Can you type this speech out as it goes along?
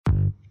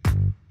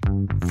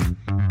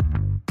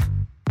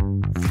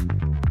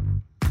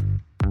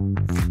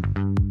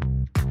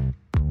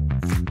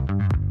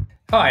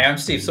Hi, I'm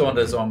Steve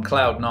Saunders on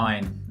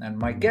Cloud9, and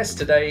my guest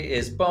today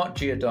is Bart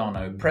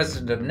Giordano,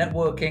 President of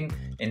Networking,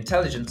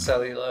 Intelligent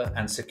Cellular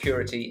and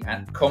Security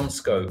at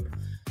CommScope.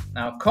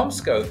 Now,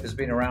 CommScope has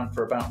been around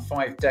for about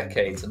 5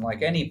 decades, and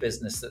like any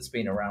business that's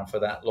been around for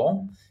that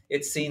long,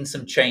 it's seen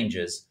some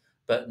changes,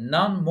 but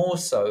none more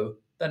so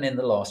than in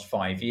the last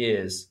 5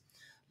 years.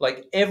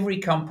 Like every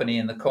company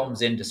in the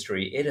comms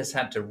industry, it has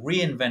had to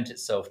reinvent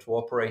itself to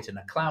operate in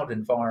a cloud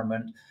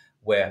environment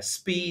where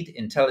speed,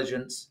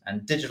 intelligence,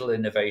 and digital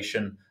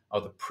innovation are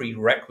the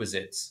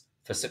prerequisites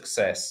for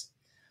success.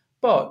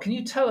 Bart, can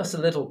you tell us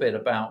a little bit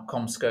about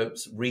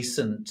CommScope's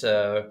recent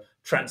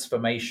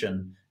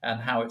transformation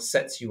and how it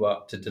sets you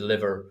up to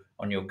deliver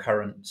on your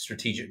current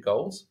strategic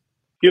goals?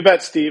 You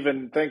bet, Steve,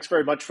 and thanks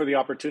very much for the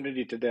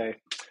opportunity today.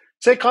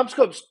 Say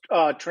CommScope's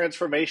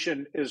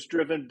transformation is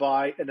driven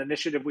by an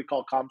initiative we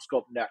call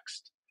CommScope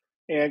Next.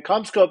 And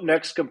CommScope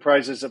Next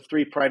comprises of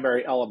 3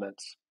 primary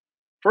elements.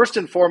 First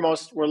and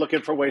foremost, we're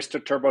looking for ways to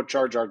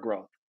turbocharge our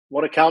growth.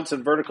 What accounts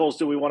and verticals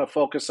do we want to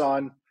focus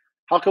on?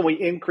 How can we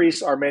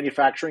increase our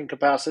manufacturing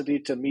capacity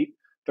to meet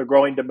the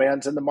growing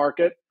demands in the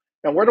market?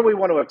 And where do we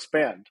want to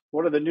expand?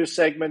 What are the new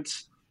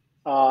segments,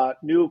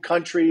 new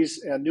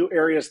countries, and new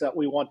areas that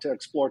we want to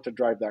explore to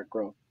drive that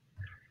growth?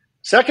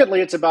 Secondly,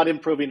 it's about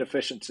improving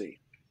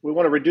efficiency. We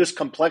want to reduce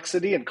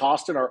complexity and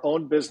cost in our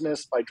own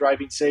business by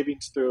driving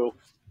savings through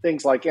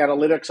things like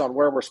analytics on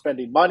where we're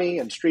spending money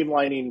and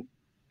streamlining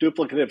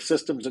duplicative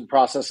systems and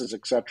processes,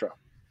 et cetera.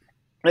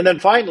 And then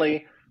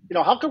finally,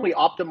 how can we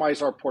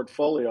optimize our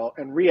portfolio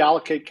and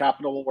reallocate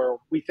capital where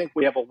we think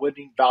we have a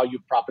winning value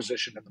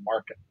proposition in the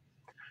market?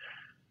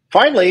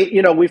 Finally,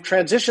 we've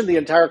transitioned the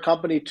entire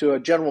company to a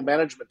general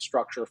management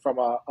structure from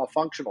a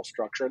functional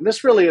structure. And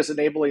this really is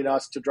enabling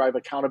us to drive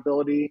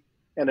accountability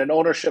and an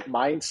ownership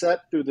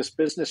mindset through this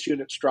business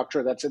unit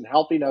structure that's in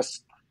helping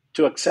us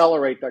to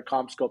accelerate that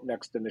CommScope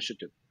Next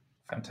initiative.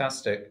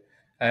 Fantastic.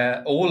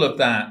 All of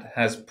that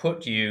has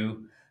put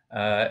you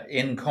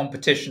in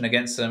competition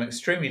against some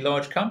extremely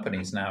large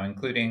companies now,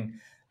 including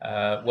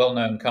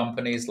well-known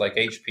companies like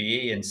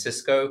HPE and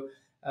Cisco.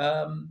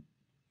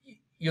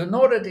 You're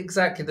not at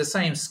exactly the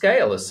same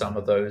scale as some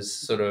of those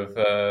sort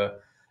of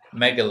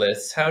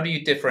megaliths. How do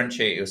you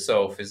differentiate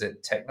yourself? Is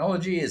it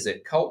technology? Is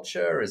it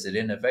culture? Is it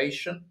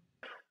innovation?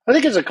 I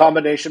think it's a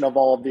combination of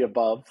all of the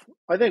above.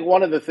 I think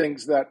one of the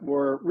things that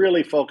we're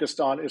really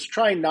focused on is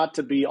trying not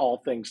to be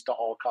all things to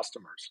all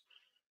customers.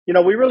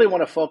 We really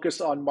want to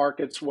focus on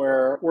markets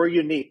where we're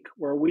unique,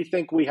 where we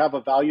think we have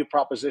a value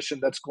proposition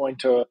that's going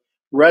to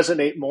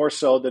resonate more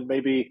so than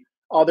maybe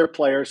other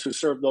players who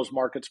serve those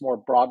markets more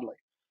broadly.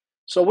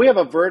 So we have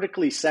a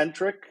vertically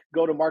centric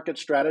go-to-market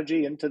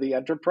strategy into the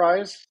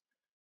enterprise.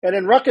 And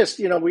in Ruckus,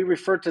 we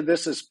refer to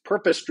this as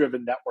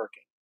purpose-driven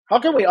networking. How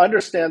can we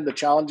understand the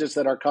challenges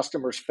that our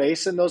customers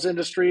face in those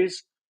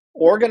industries,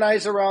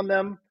 organize around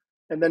them,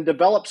 and then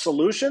develop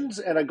solutions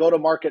and a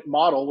go-to-market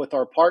model with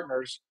our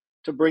partners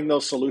to bring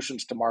those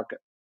solutions to market?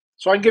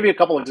 So I can give you a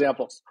couple of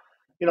examples.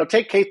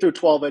 Take K through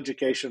 12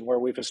 education, where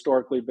we've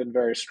historically been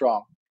very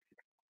strong.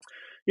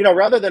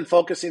 Rather than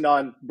focusing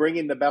on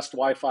bringing the best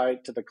Wi-Fi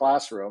to the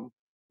classroom,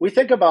 we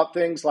think about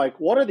things like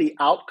what are the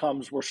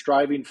outcomes we're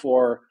striving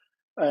for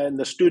in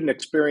the student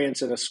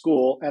experience in a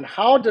school, and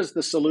how does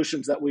the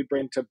solutions that we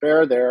bring to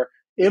bear there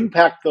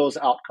impact those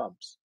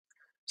outcomes?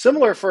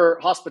 Similar for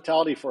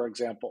hospitality, for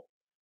example.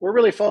 We're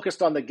really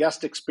focused on the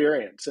guest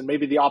experience and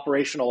maybe the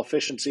operational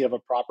efficiency of a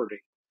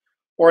property.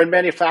 Or in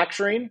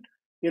manufacturing,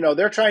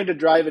 they're trying to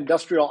drive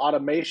industrial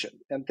automation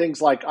and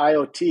things like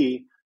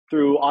IoT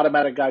through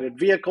automatic guided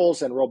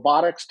vehicles and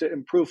robotics to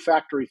improve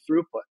factory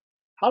throughput.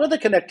 How do the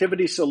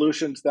connectivity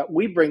solutions that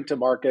we bring to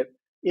market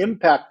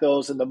impact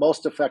those in the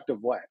most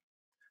effective way?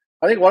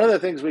 I think one of the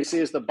things we see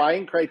is the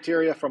buying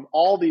criteria from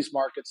all these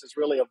markets has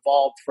really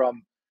evolved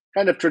from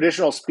kind of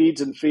traditional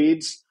speeds and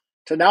feeds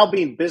to now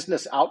being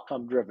business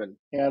outcome driven.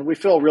 And we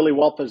feel really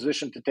well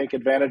positioned to take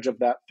advantage of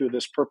that through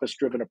this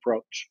purpose-driven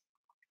approach.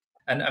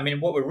 And I mean,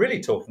 what we're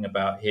really talking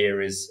about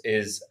here is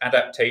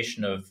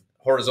adaptation of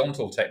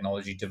horizontal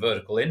technology to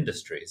vertical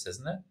industries,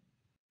 isn't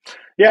it?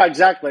 Yeah,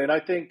 exactly. And I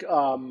think,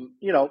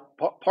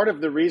 part of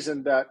the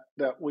reason that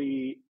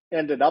we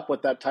ended up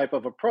with that type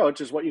of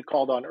approach is what you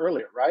called on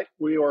earlier, right?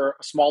 We were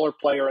a smaller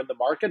player in the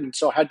market, and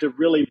so had to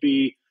really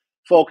be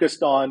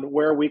focused on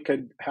where we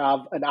could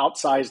have an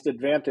outsized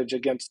advantage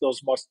against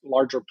those much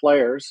larger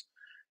players.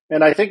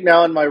 And I think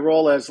now in my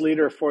role as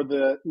leader for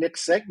the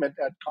next segment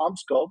at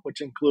CommScope,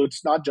 which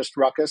includes not just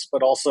Ruckus,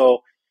 but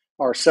also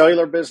our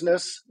cellular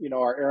business,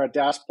 our Era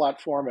DAS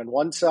platform and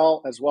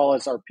OneCell, as well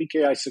as our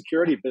PKI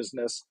security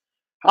business,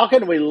 how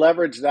can we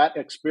leverage that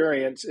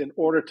experience in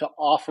order to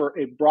offer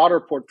a broader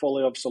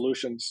portfolio of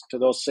solutions to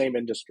those same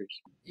industries?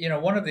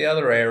 One of the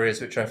other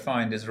areas which I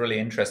find is really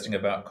interesting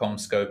about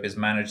CommScope is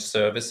managed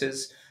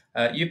services.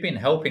 You've been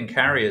helping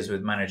carriers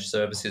with managed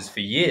services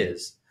for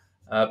years,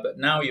 but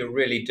now you're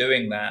really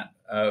doing that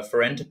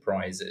for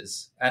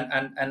enterprises.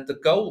 And the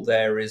goal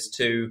there is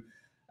to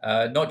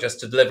not just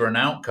to deliver an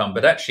outcome,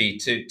 but actually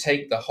to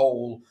take the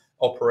whole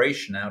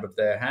operation out of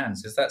their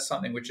hands. Is that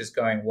something which is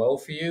going well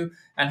for you?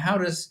 And how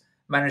does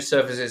managed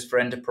services for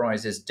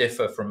enterprises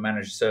differ from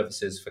managed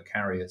services for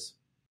carriers?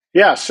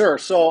 Yeah, sure.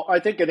 So I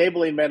think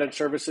enabling managed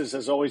services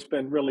has always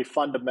been really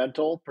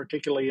fundamental,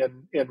 particularly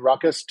in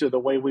Ruckus, to the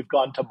way we've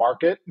gone to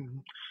market.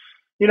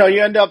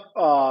 You end up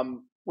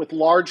with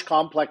large,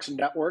 complex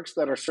networks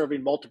that are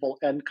serving multiple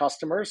end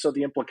customers. So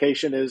the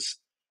implication is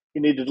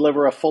you need to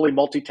deliver a fully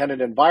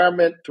multi-tenant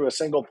environment through a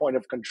single point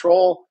of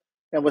control.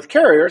 And with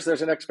carriers,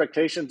 there's an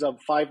expectation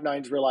of five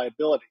nines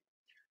reliability.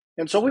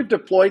 And so we've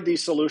deployed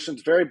these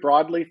solutions very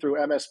broadly through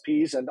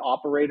MSPs and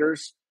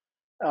operators,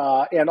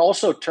 and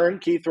also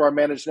turnkey through our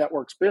managed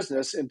networks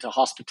business into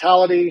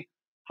hospitality,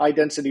 high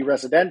density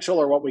residential,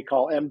 or what we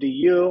call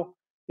MDU,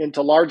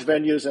 into large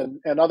venues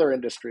and other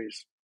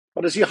industries.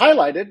 But as you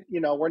highlighted,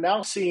 we're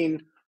now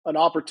seeing an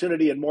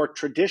opportunity in more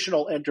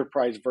traditional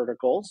enterprise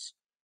verticals,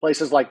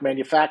 places like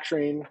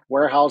manufacturing,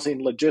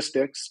 warehousing,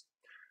 logistics.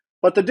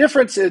 But the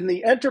difference in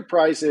the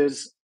enterprise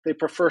is they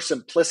prefer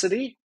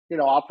simplicity.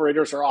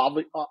 Operators are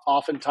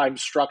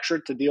oftentimes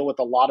structured to deal with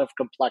a lot of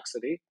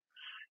complexity.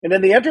 And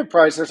in the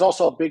enterprise, there's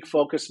also a big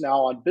focus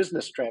now on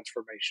business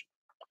transformation.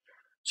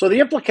 So the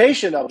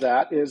implication of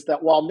that is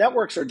that while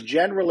networks are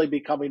generally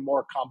becoming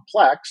more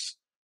complex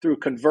through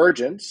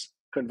convergence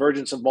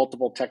of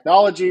multiple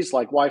technologies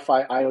like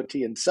Wi-Fi,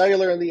 IoT, and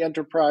cellular in the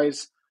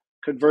enterprise,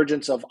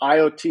 convergence of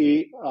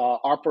IoT,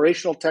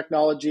 operational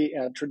technology,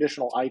 and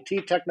traditional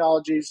IT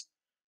technologies,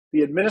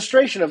 the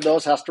administration of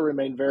those has to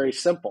remain very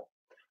simple.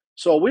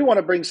 So we want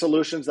to bring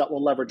solutions that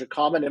will leverage a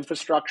common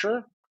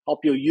infrastructure, help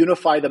you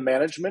unify the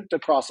management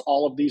across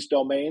all of these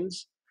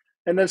domains,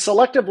 and then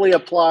selectively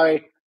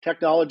apply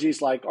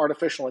technologies like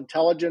artificial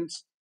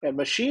intelligence and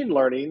machine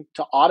learning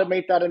to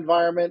automate that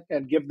environment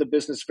and give the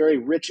business very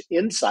rich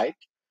insight.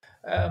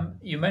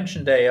 You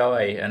mentioned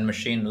AI and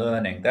machine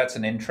learning. That's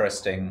an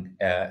interesting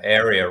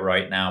area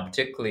right now,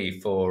 particularly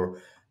for,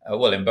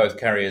 well, in both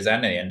carriers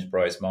and the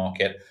enterprise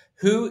market.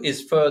 Who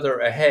is further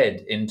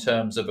ahead in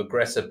terms of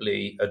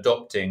aggressively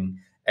adopting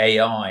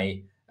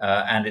AI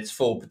and its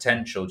full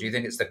potential? Do you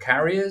think it's the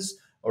carriers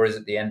or is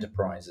it the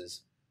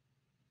enterprises?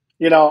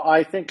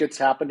 I think it's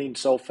happening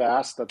so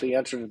fast that the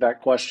answer to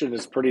that question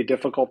is pretty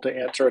difficult to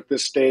answer at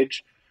this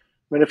stage.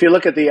 I mean, if you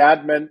look at the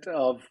advent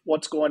of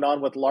what's going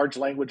on with large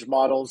language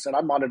models, and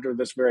I monitor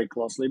this very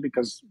closely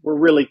because we're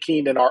really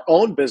keen in our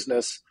own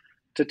business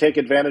to take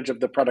advantage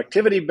of the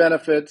productivity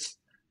benefits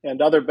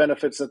and other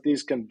benefits that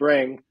these can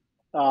bring.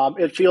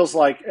 It feels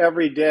like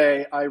every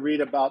day I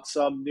read about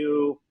some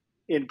new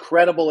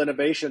incredible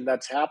innovation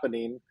that's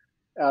happening,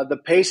 the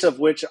pace of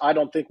which I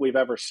don't think we've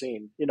ever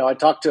seen. I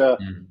talk to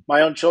Mm.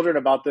 my own children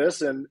about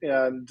this and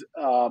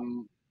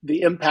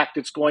the impact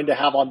it's going to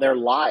have on their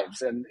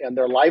lives and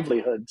their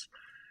livelihoods.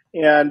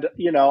 And,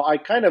 I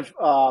kind of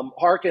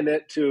hearken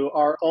it to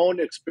our own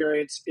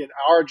experience in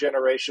our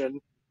generation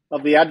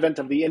of the advent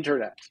of the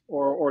internet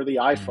or the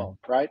iPhone,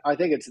 Mm. right? I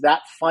think it's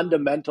that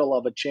fundamental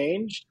of a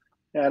change.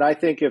 And I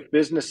think if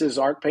businesses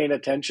aren't paying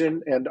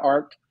attention and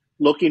aren't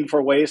looking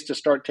for ways to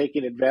start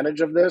taking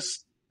advantage of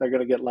this, they're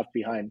going to get left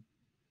behind.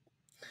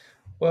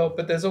 Well,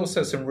 but there's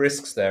also some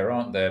risks there,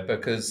 aren't there?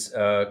 Because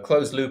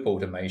closed loop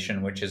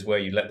automation, which is where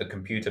you let the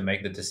computer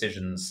make the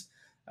decisions,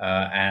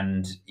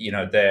 and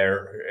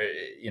they're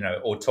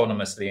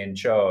autonomously in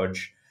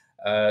charge.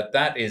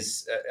 That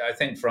is, I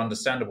think, for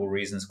understandable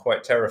reasons,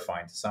 quite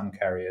terrifying to some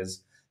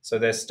carriers. So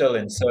they're still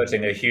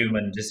inserting a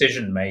human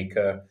decision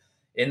maker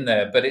in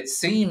there. But it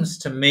seems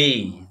to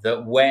me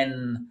that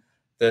when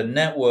the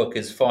network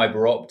is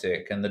fiber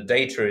optic and the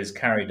data is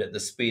carried at the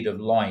speed of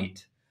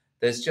light,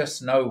 there's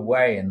just no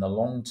way in the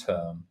long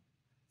term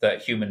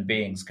that human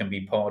beings can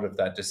be part of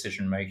that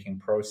decision making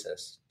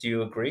process. Do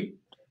you agree?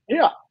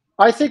 Yeah.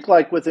 I think,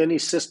 like with any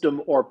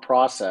system or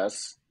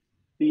process,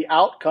 the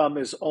outcome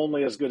is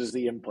only as good as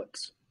the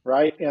inputs,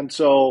 right? And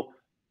so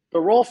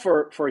the role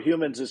for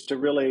humans is to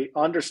really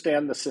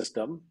understand the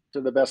system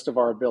to the best of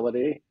our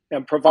ability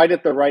and provide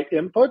it the right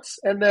inputs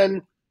and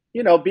then,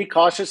 be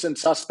cautious and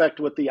suspect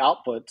with the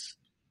outputs.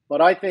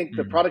 But I think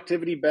the Mm.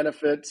 productivity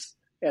benefits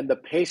and the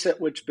pace at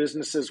which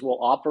businesses will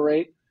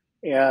operate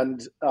and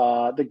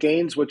the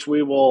gains which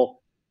we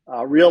will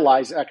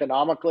realize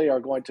economically are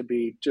going to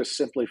be just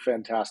simply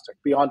fantastic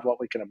beyond what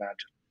we can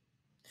imagine.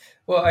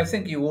 Well, I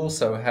think you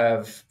also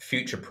have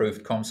future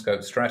proofed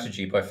CommScope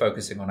strategy by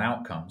focusing on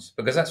outcomes,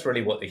 because that's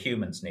really what the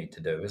humans need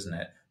to do, isn't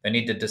it? They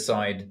need to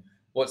decide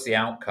what's the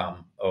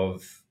outcome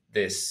of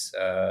this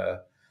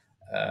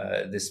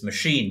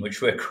machine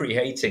which we're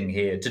creating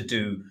here to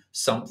do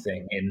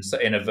something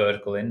in a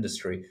vertical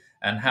industry,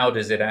 and how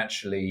does it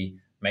actually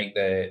make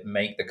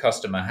the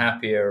customer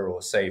happier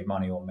or save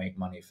money or make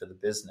money for the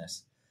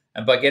business.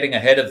 And by getting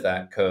ahead of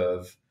that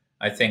curve,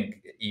 I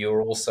think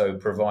you're also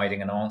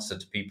providing an answer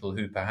to people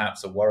who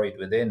perhaps are worried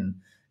within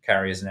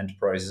carriers and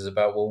enterprises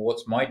about, well,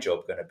 what's my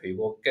job going to be?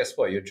 Well, guess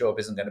what? Your job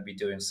isn't going to be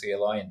doing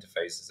CLI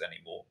interfaces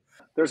anymore.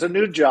 There's a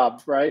new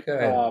job, right, Go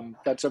ahead.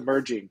 that's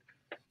emerging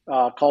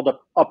called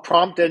a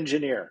prompt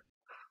engineer.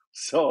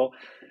 So,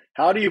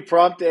 how do you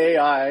prompt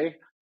AI,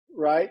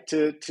 right,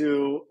 to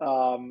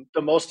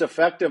the most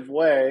effective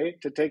way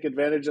to take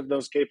advantage of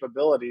those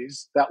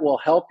capabilities that will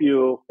help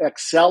you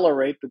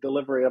accelerate the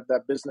delivery of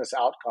that business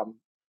outcome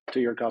to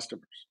your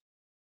customers.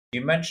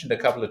 You mentioned a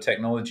couple of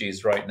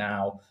technologies right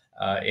now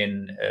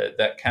in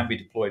that can be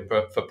deployed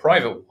for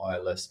private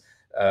wireless,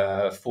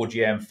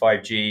 4GM,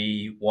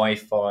 5G,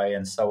 Wi-Fi,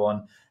 and so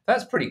on.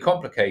 That's pretty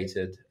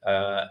complicated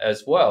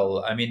as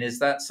well. I mean, is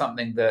that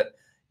something that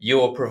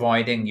you're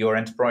providing your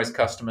enterprise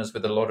customers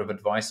with a lot of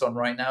advice on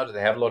right now? Do they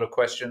have a lot of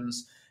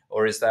questions,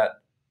 or is that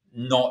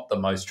not the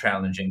most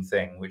challenging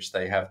thing which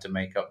they have to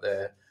make up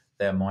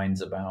their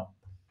minds about?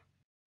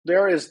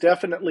 There is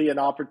definitely an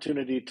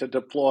opportunity to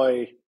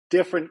deploy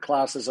different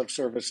classes of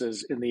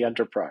services in the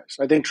enterprise.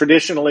 I think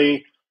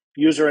traditionally,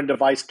 user and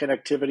device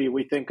connectivity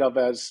we think of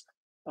as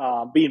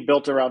being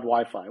built around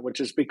Wi-Fi, which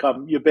has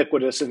become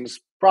ubiquitous and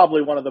is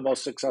probably one of the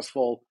most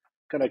successful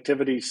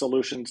connectivity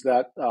solutions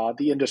that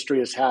the industry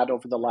has had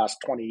over the last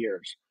 20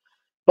 years.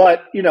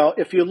 But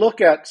if you look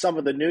at some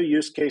of the new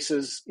use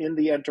cases in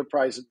the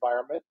enterprise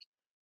environment,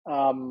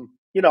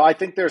 I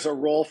think there's a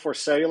role for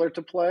cellular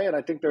to play, and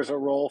I think there's a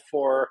role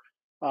for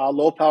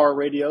low power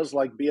radios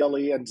like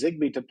BLE and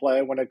Zigbee to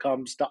play when it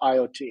comes to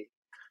IoT.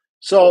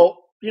 So,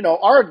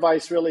 our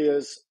advice really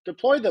is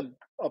deploy the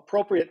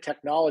appropriate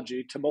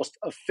technology to most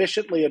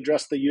efficiently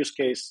address the use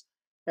case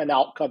and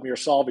outcome you're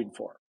solving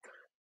for.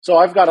 So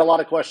I've got a lot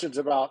of questions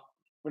about,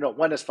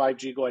 when is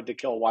 5G going to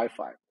kill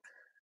Wi-Fi?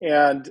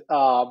 And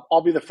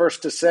I'll be the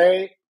first to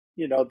say,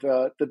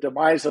 the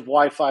demise of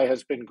Wi-Fi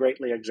has been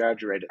greatly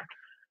exaggerated.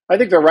 I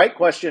think the right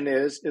question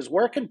is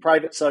where can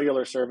private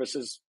cellular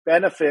services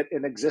benefit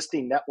an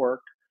existing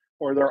network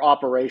or their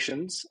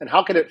operations? And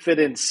how can it fit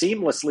in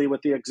seamlessly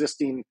with the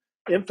existing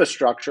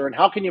infrastructure? And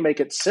how can you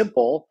make it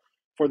simple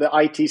for the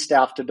IT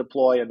staff to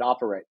deploy and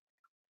operate?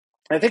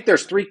 I think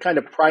there's three kind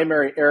of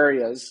primary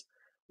areas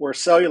where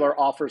cellular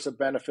offers a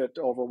benefit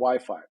over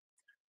Wi-Fi.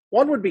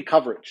 One would be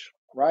coverage,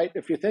 right?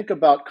 If you think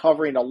about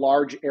covering a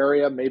large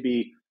area,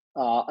 maybe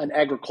an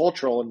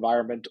agricultural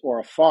environment or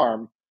a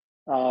farm,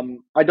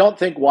 I don't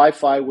think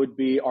Wi-Fi would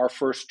be our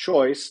first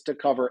choice to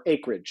cover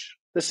acreage.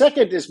 The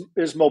second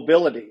is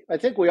mobility. I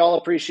think we all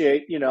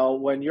appreciate,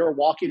 when you're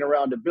walking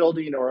around a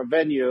building or a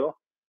venue,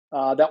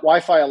 that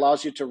Wi-Fi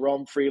allows you to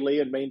roam freely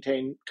and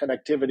maintain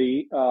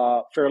connectivity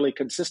fairly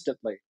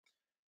consistently.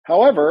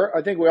 However,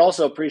 I think we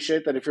also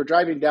appreciate that if you're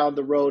driving down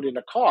the road in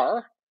a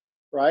car,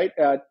 right,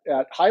 at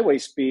highway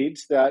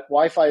speeds, that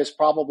Wi-Fi is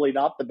probably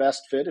not the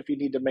best fit if you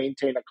need to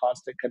maintain a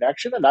constant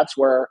connection. And that's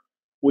where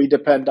we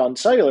depend on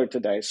cellular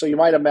today. So you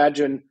might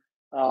imagine,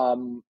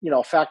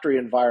 a factory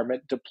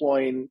environment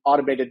deploying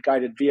automated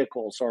guided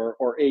vehicles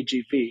or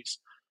AGVs,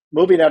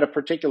 moving at a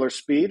particular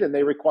speed, and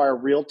they require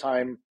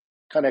real-time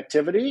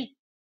connectivity.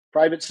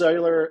 Private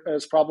cellular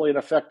is probably an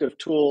effective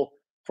tool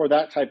for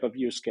that type of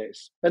use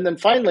case. And then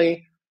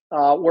finally,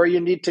 where you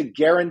need to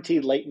guarantee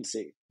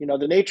latency.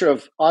 The nature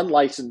of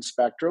unlicensed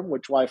spectrum,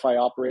 which Wi-Fi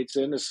operates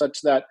in, is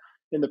such that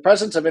in the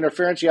presence of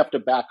interference, you have to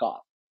back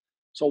off.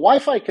 So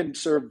Wi-Fi can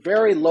serve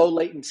very low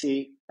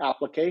latency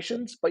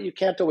applications, but you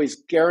can't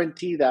always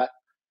guarantee that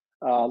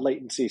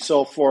latency.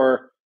 So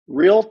for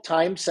real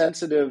time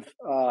sensitive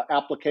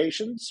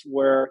applications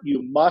where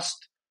you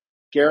must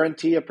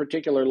guarantee a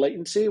particular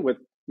latency with,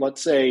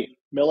 let's say,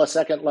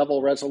 millisecond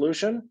level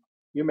resolution,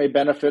 you may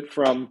benefit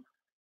from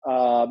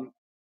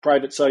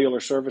private cellular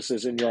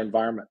services in your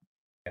environment.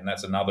 And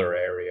that's another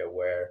area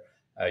where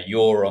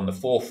you're on the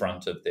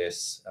forefront of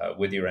this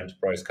with your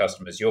enterprise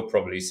customers. You're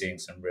probably seeing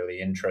some really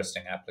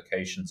interesting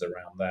applications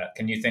around that.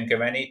 Can you think of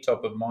any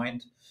top of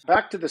mind?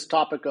 Back to this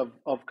topic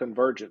of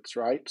convergence,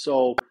 right?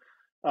 So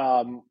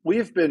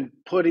we've been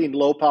putting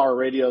low power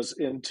radios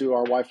into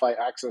our Wi-Fi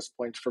access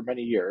points for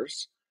many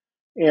years.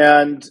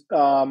 And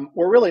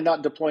we're really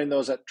not deploying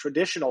those at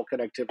traditional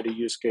connectivity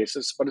use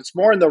cases, but it's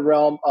more in the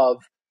realm of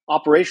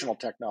operational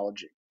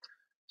technology.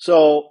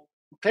 So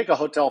take a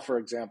hotel, for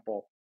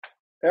example.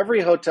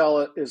 Every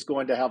hotel is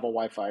going to have a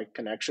Wi-Fi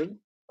connection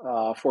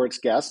for its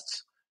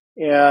guests.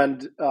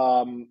 And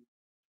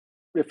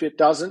if it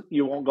doesn't,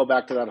 you won't go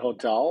back to that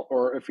hotel.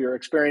 Or if your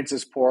experience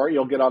is poor,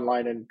 you'll get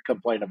online and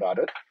complain about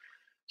it.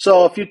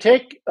 So if you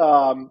take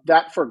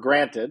that for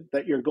granted,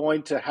 that you're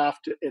going to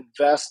have to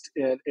invest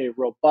in a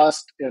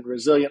robust and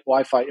resilient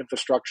Wi-Fi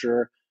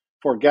infrastructure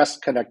for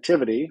guest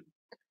connectivity,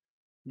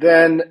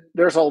 then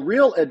there's a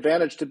real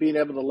advantage to being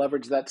able to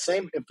leverage that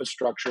same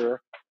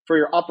infrastructure for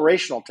your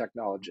operational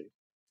technology.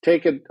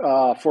 Take it,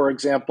 for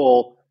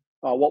example,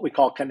 what we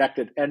call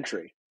connected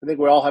entry. I think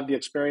we all have the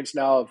experience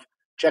now of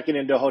checking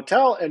into a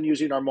hotel and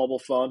using our mobile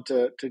phone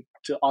to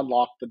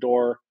unlock the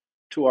door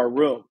to our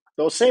room.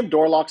 Those same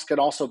door locks can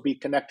also be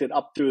connected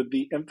up through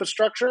the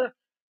infrastructure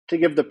to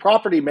give the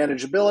property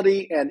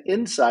manageability and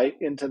insight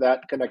into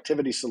that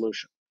connectivity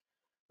solution.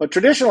 But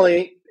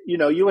traditionally,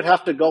 you would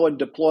have to go and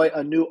deploy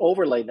a new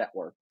overlay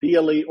network,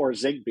 BLE or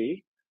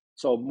Zigbee.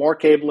 So more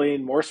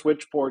cabling, more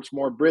switch ports,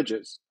 more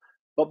bridges.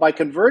 But by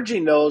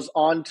converging those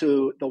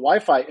onto the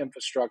Wi-Fi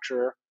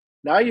infrastructure,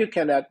 now you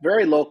can, at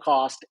very low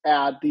cost,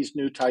 add these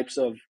new types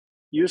of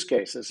use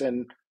cases.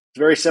 And it's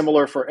very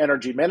similar for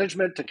energy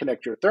management to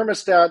connect your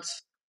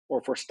thermostats,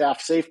 or for staff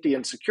safety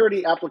and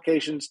security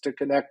applications to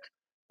connect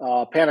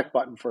panic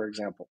button, for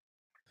example.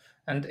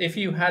 And if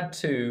you had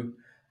to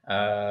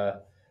uh,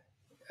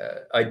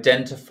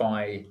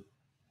 identify,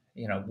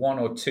 one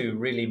or two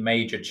really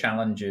major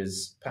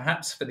challenges,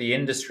 perhaps for the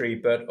industry,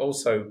 but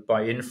also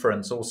by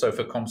inference, also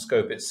for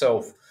CommScope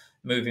itself,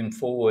 moving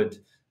forward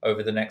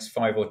over the next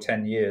 5 or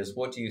 10 years,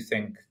 what do you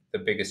think the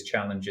biggest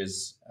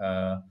challenges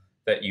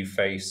that you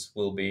face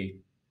will be?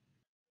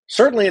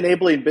 Certainly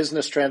enabling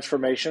business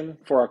transformation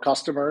for our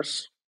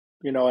customers,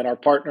 and our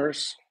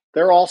partners.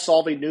 They're all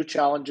solving new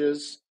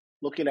challenges,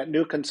 looking at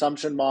new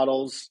consumption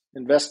models,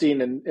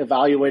 investing and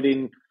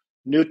evaluating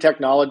new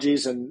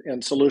technologies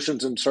and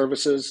solutions and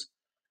services.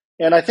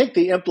 And I think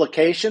the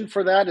implication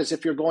for that is,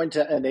 if you're going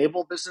to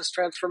enable business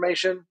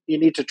transformation, you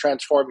need to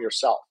transform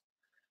yourself.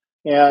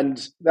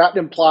 And that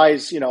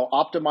implies,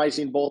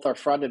 optimizing both our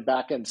front and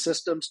back end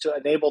systems to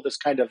enable this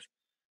kind of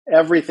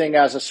everything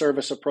as a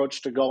service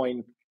approach to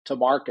going to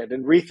market,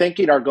 and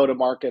rethinking our go to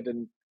market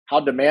and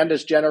how demand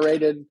is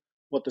generated,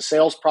 what the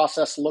sales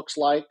process looks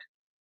like,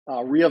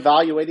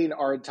 reevaluating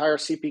our entire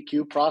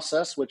CPQ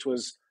process, which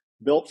was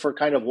built for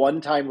kind of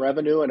one time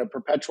revenue and a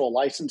perpetual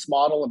license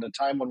model at a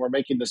time when we're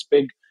making this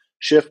big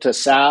shift to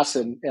SaaS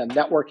and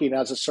networking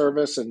as a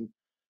service and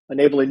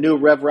enabling new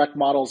rev rec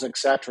models, et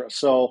cetera.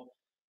 So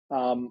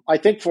I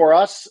think for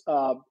us,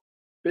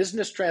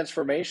 business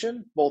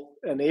transformation, both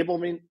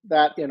enabling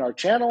that in our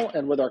channel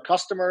and with our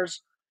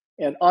customers,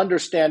 and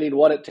understanding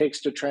what it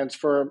takes to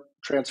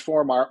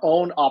transform our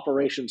own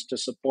operations to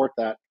support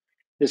that,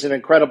 is an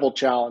incredible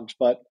challenge.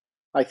 But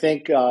I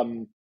think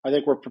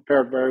we're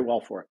prepared very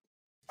well for it.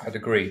 I'd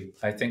agree.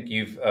 I think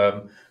you've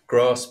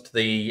grasped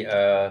the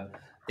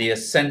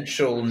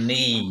essential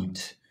need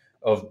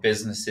of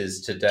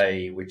businesses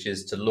today, which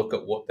is to look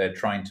at what they're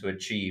trying to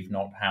achieve,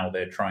 not how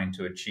they're trying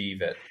to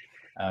achieve it.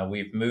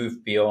 We've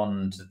moved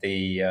beyond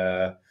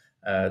the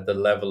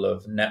level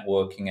of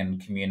networking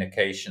and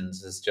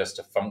communications as just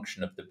a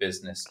function of the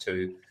business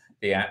to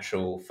the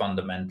actual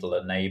fundamental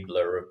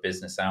enabler of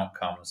business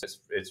outcomes.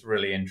 It's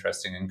really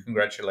interesting, and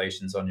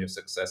congratulations on your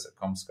success at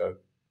CommScope.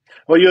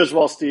 Well, you as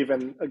well, Steve.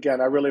 And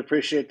again, I really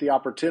appreciate the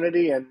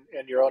opportunity and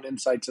your own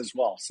insights as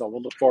well. So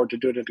we'll look forward to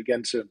doing it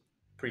again soon.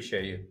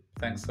 Appreciate you.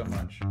 Thanks so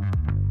much.